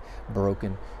am, God,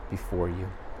 broken before you.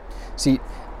 See,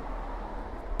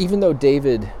 even though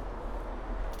David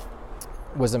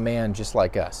was a man just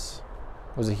like us,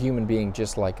 was a human being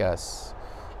just like us,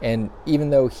 and even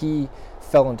though he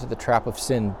fell into the trap of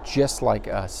sin just like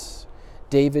us,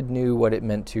 David knew what it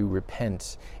meant to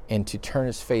repent and to turn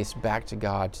his face back to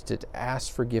God, to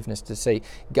ask forgiveness, to say,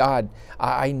 God,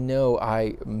 I know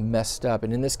I messed up.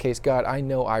 And in this case, God, I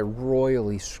know I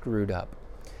royally screwed up.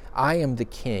 I am the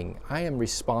king. I am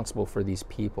responsible for these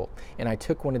people. And I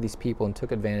took one of these people and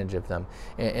took advantage of them.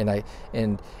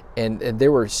 And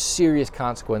there were serious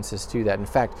consequences to that. In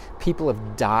fact, people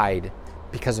have died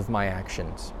because of my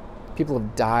actions. People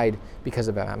have died because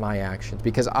of my actions,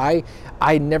 because I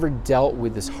never dealt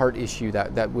with this heart issue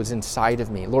that was inside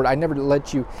of me. Lord, I never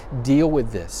let you deal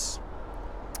with this.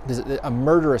 A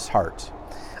murderous heart,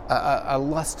 a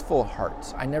lustful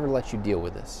heart. I never let you deal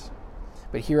with this.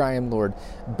 But here I am, Lord,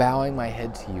 bowing my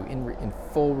head to you in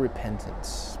full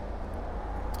repentance.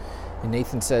 And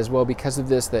Nathan says, well, because of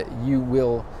this, that you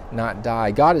will not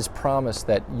die. God has promised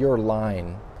that your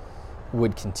line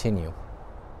would continue.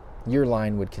 Your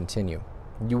line would continue.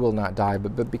 You will not die.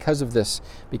 But because of this,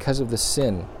 because of the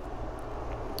sin,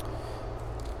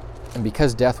 and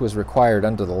because death was required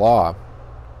under the law,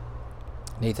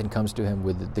 Nathan comes to him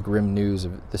with the grim news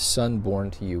of the son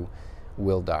born to you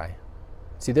will die.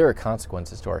 See, there are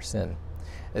consequences to our sin.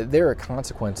 There are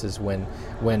consequences when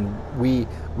we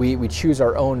choose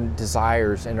our own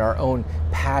desires and our own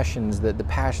passions, the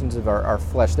passions of our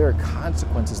flesh. There are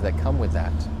consequences that come with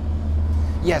that.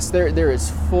 Yes, there is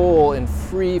full and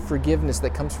free forgiveness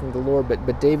that comes from the Lord,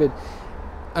 but David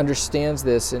understands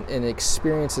this and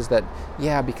experiences that,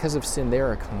 yeah, because of sin, there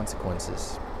are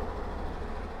consequences.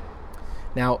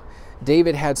 Now,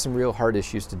 David had some real heart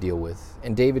issues to deal with,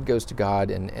 and David goes to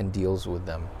God and deals with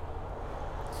them.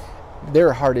 There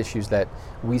are heart issues that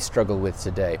we struggle with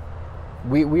today.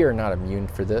 We are not immune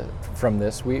from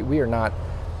this. We are not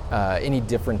any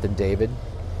different than David.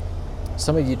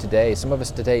 Some of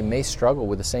us today may struggle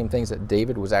with the same things that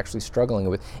David was actually struggling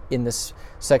with in this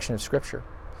section of Scripture.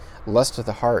 Lust of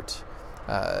the heart,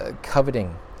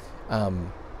 coveting,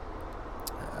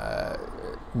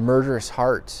 murderous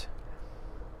heart.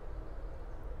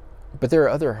 But there are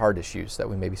other heart issues that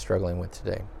we may be struggling with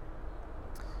today.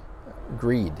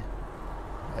 Greed,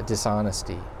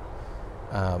 dishonesty,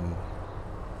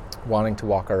 wanting to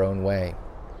walk our own way,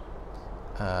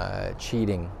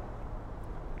 cheating,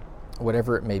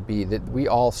 whatever it may be, that we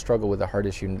all struggle with a heart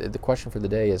issue. And the question for the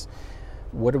day is,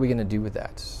 what are we going to do with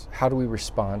that? How do we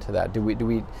respond to that? Do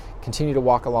we continue to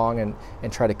walk along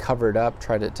and try to cover it up,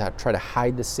 try to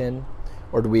hide the sin?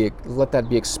 Or do we let that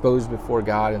be exposed before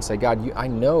God and say, God, I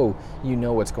know you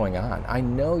know what's going on. I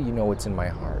know you know what's in my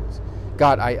heart.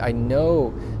 God, I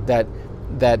know that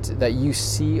you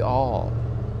see all.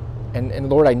 And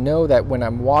Lord, I know that when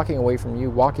I'm walking away from you,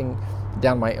 walking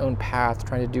down my own path,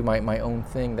 trying to do my own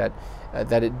thing, that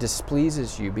it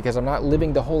displeases you because I'm not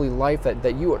living the holy life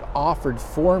that you had offered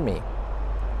for me.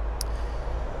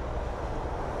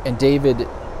 And David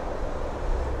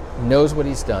knows what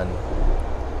he's done.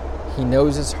 He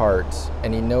knows his heart,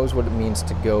 and he knows what it means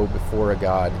to go before a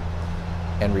God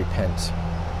and repent.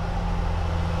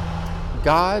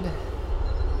 God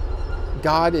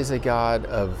is a God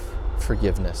of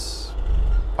forgiveness.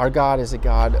 Our God is a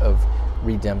God of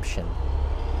redemption.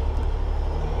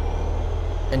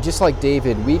 And just like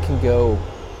David, we can go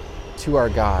to our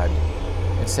God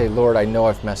and say, Lord, I know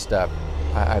I've messed up.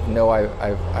 I know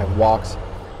I've walked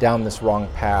down this wrong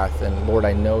path, and Lord,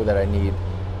 I know that I need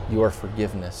your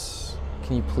forgiveness.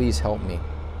 Can you please help me?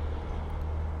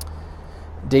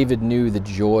 David knew the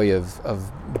joy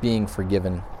of being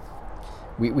forgiven.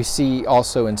 We see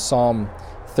also in Psalm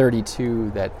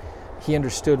 32 that he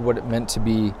understood what it meant to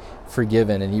be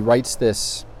forgiven, and he writes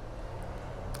this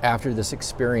after this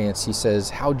experience. He says,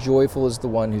 how joyful is the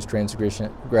one whose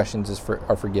transgressions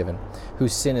are forgiven,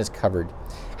 whose sin is covered.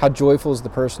 How joyful is the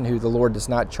person who the Lord does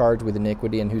not charge with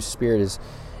iniquity, and whose spirit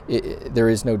there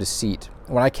is no deceit.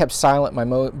 When I kept silent,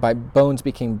 my bones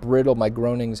became brittle, my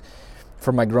groanings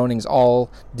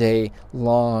all day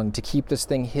long. To keep this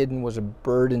thing hidden was a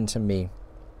burden to me.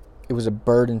 It was a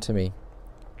burden to me.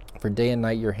 For day and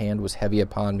night your hand was heavy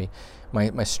upon me.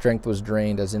 My strength was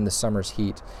drained as in the summer's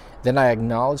heat. Then I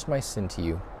acknowledged my sin to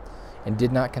you and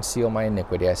did not conceal my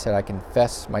iniquity. I said, I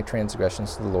confess my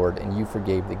transgressions to the Lord, and you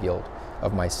forgave the guilt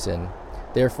of my sin.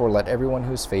 Therefore, let everyone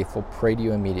who is faithful pray to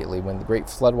you immediately. When the great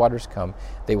floodwaters come,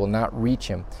 they will not reach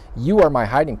him. You are my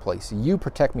hiding place. You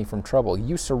protect me from trouble.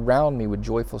 You surround me with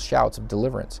joyful shouts of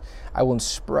deliverance. I will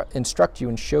instruct you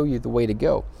and show you the way to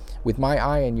go. With my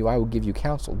eye on you, I will give you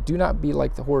counsel. Do not be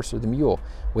like the horse or the mule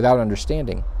without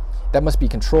understanding. That must be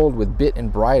controlled with bit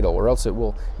and bridle, or else it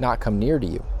will not come near to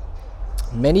you.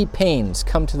 Many pains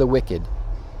come to the wicked.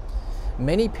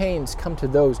 Many pains come to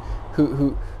those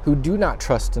who do not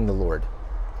trust in the Lord.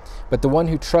 But the one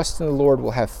who trusts in the Lord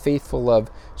will have faithful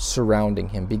love surrounding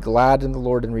him. Be glad in the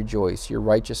Lord and rejoice. Your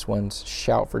righteous ones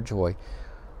shout for joy,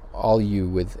 all you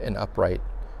with an upright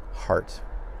heart.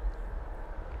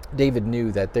 David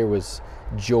knew that there was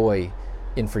joy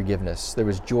in forgiveness. There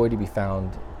was joy to be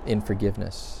found in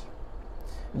forgiveness.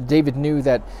 David knew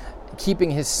that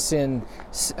keeping his sin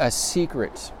a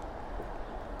secret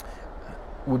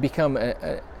would become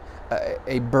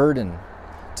a burden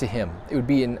to him. It would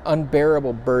be an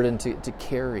unbearable burden to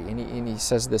carry. And he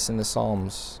says this in the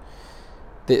Psalms.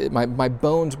 My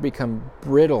bones become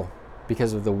brittle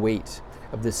because of the weight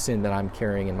of this sin that I'm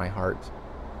carrying in my heart.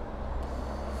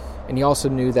 And he also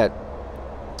knew that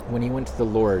when he went to the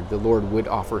Lord would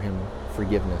offer him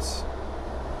forgiveness.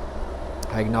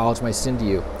 I acknowledge my sin to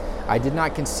you. I did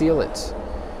not conceal it.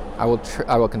 I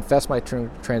will confess my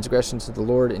transgressions to the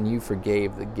Lord, and you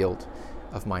forgave the guilt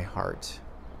of my heart.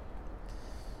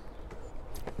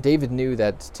 David knew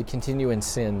that to continue in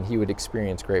sin, he would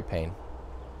experience great pain.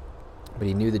 But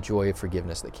he knew the joy of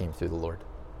forgiveness that came through the Lord.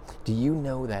 Do you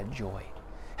know that joy?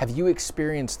 Have you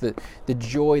experienced the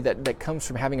joy that comes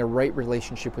from having a right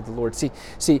relationship with the Lord?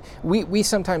 See, we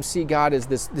sometimes see God as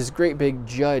this great big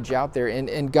judge out there,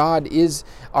 and God is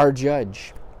our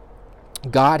judge.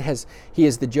 He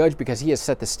is the judge because he has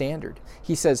set the standard.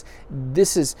 He says,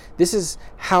 this is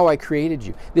how I created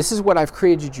you. This is what I've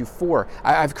created you for.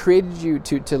 I've created you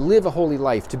to live a holy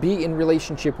life, to be in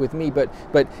relationship with me.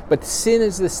 But sin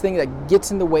is this thing that gets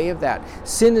in the way of that.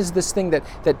 Sin is this thing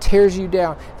that tears you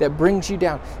down, that brings you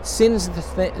down. Sin is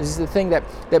the thing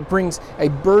that brings a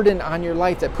burden on your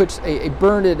life, that puts a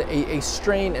burden, a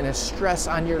strain, and a stress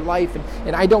on your life.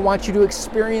 And I don't want you to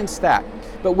experience that.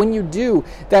 But when you do,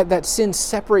 that sin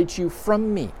separates you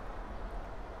from me.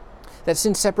 That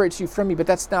sin separates you from me, but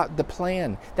that's not the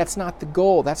plan. That's not the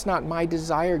goal. That's not my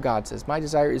desire, God says. My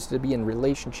desire is to be in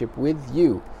relationship with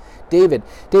you. David,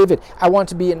 I want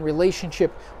to be in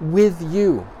relationship with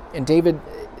you. And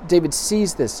David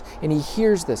sees this, and he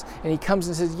hears this, and he comes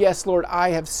and says, yes, Lord, I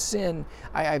have sinned.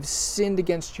 I've sinned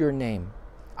against your name.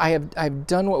 I've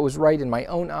done what was right in my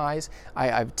own eyes.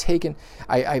 I've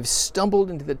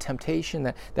stumbled into the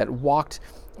temptation that walked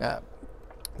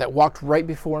right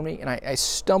before me, and I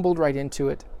stumbled right into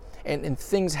it. and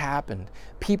things happened.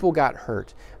 People got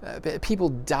hurt. People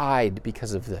died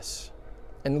because of this.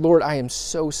 And Lord, I am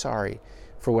so sorry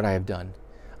for what I have done.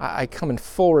 I come in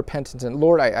full repentance. And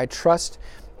Lord, I trust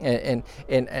and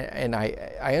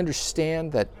I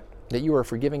understand that you are a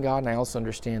forgiving God, and I also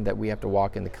understand that we have to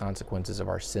walk in the consequences of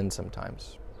our sin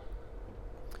sometimes.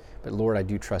 But Lord, I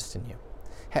do trust in you.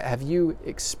 Have you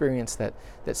experienced that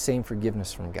same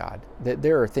forgiveness from God? That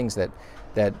there are things that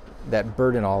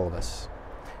burden all of us.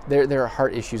 There are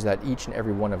heart issues that each and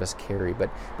every one of us carry, but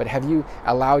have you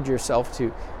allowed yourself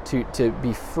to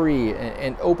be free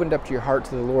and opened up your heart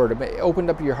to the Lord, opened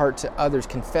up your heart to others,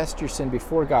 confessed your sin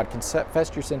before God,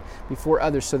 confessed your sin before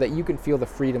others, so that you can feel the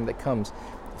freedom that comes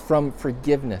from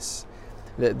forgiveness,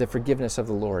 the forgiveness of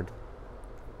the Lord?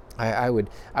 I would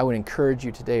encourage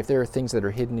you today, if there are things that are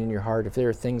hidden in your heart, if there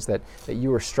are things that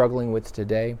you are struggling with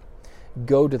today,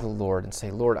 go to the Lord and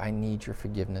say, Lord, I need your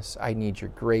forgiveness. I need your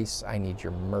grace. I need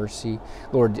your mercy.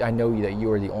 Lord, I know that you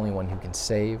are the only one who can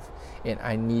save, and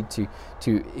I need to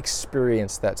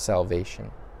experience that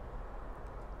salvation.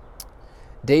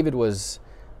 David was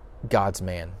God's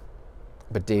man,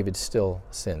 but David still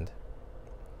sinned.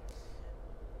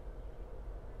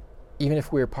 Even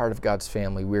if we're part of God's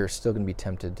family, we're still going to be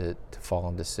tempted to fall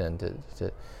into sin,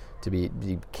 to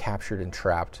be captured and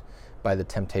trapped by the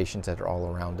temptations that are all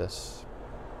around us.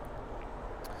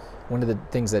 One of the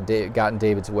things that got in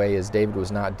David's way is David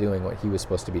was not doing what he was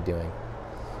supposed to be doing.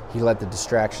 He let the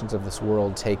distractions of this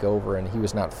world take over, and he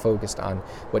was not focused on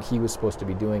what he was supposed to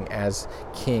be doing as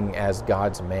king, as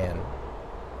God's man.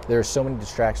 There are so many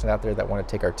distractions out there that want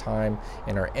to take our time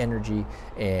and our energy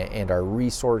and our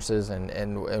resources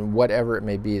and whatever it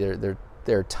may be. There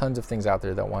are tons of things out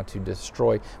there that want to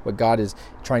destroy what God is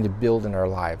trying to build in our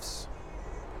lives.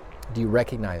 Do you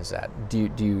recognize that? Do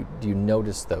you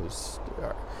notice those?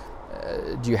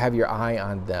 Do you have your eye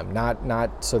on them?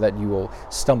 Not so that you will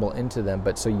stumble into them,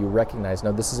 but so you recognize,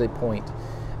 no, this is a point.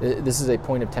 This is a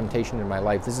point of temptation in my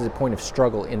life. This is a point of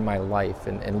struggle in my life.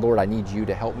 And Lord, I need you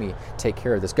to help me take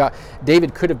care of this.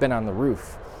 David could have been on the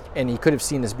roof, and he could have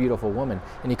seen this beautiful woman,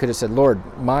 and he could have said, Lord,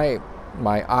 my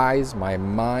eyes, my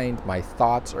mind, my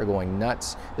thoughts are going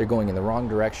nuts. They're going in the wrong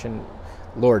direction.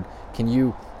 Lord, can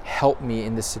you help me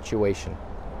in this situation?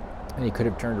 And he could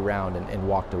have turned around and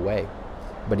walked away.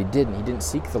 But he didn't. He didn't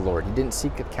seek the Lord. He didn't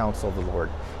seek the counsel of the Lord.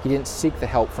 He didn't seek the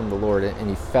help from the Lord, and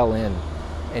he fell in,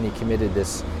 and he committed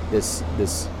this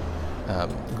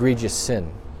egregious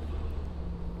sin.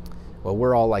 Well,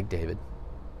 we're all like David,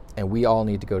 and we all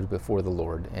need to go before the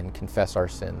Lord and confess our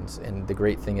sins. And the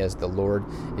great thing is, the Lord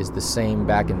is the same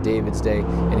back in David's day,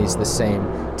 and he's the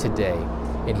same today.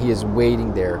 And he is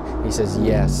waiting there. He says,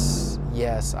 yes,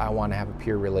 I want to have a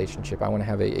pure relationship. I want to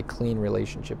have a clean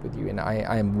relationship with you, and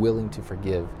I am willing to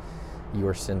forgive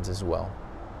your sins as well.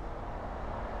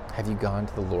 Have you gone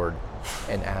to the Lord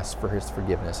and asked for his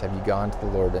forgiveness? Have you gone to the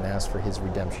Lord and asked for his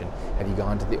redemption? Have you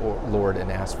gone to the Lord and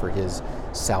asked for his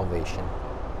salvation?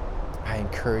 I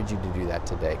encourage you to do that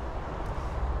today.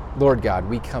 Lord God,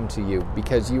 we come to you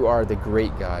because you are the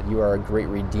great God. You are a great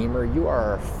Redeemer. You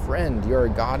are our friend. You are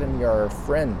God, and you are our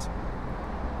friend.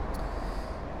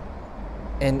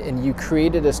 And you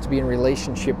created us to be in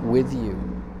relationship with you.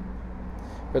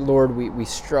 But Lord, we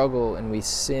struggle and we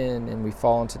sin and we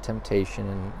fall into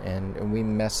temptation and we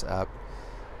mess up.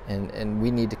 And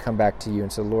we need to come back to you.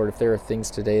 And so, Lord, if there are things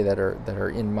today that are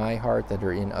in my heart, that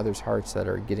are in others' hearts, that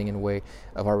are getting in the way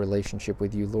of our relationship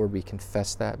with you, Lord, we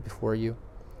confess that before you.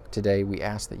 Today, we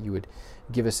ask that you would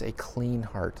give us a clean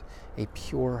heart, a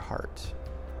pure heart,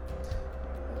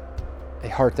 a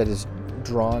heart that is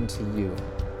drawn to you.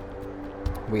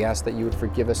 We ask that you would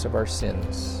forgive us of our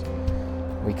sins.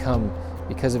 We come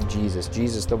because of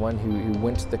Jesus, the one who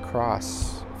went to the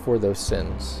cross for those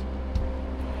sins,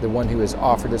 the one who has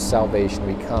offered us salvation.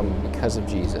 We come because of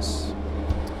Jesus.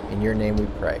 In your name we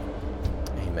pray.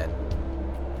 Amen.